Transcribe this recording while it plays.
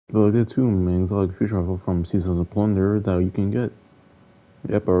But get two main exotic future rifle from Seasons of Plunder that you can get.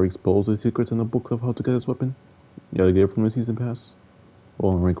 Yep, I already exposed the secrets in the book of how to get this weapon. You gotta get it from the season pass.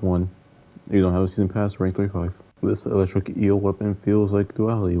 Well, in rank 1. If you don't have a season pass, rank 35. This electric eel weapon feels like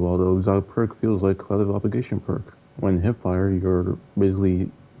duality, while the exotic perk feels like collective obligation perk. When hipfire, you're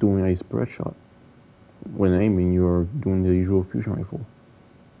basically doing a spread shot. When aiming, you're doing the usual fusion rifle.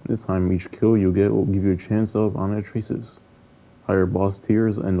 This time, each kill you get will give you a chance of on-air traces. Higher boss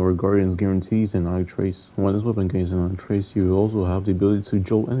tiers and or guardians guarantees an on-air trace. When this weapon gains an on-air trace, you also have the ability to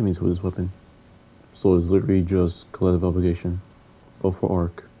jolt enemies with this weapon. So it's literally just collective obligation, but for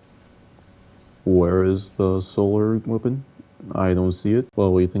arc. Where is the solar weapon? I don't see it.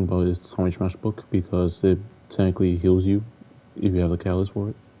 Well, what you think about it is the Sonic Smash book, because it technically heals you if you have the catalyst for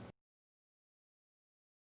it.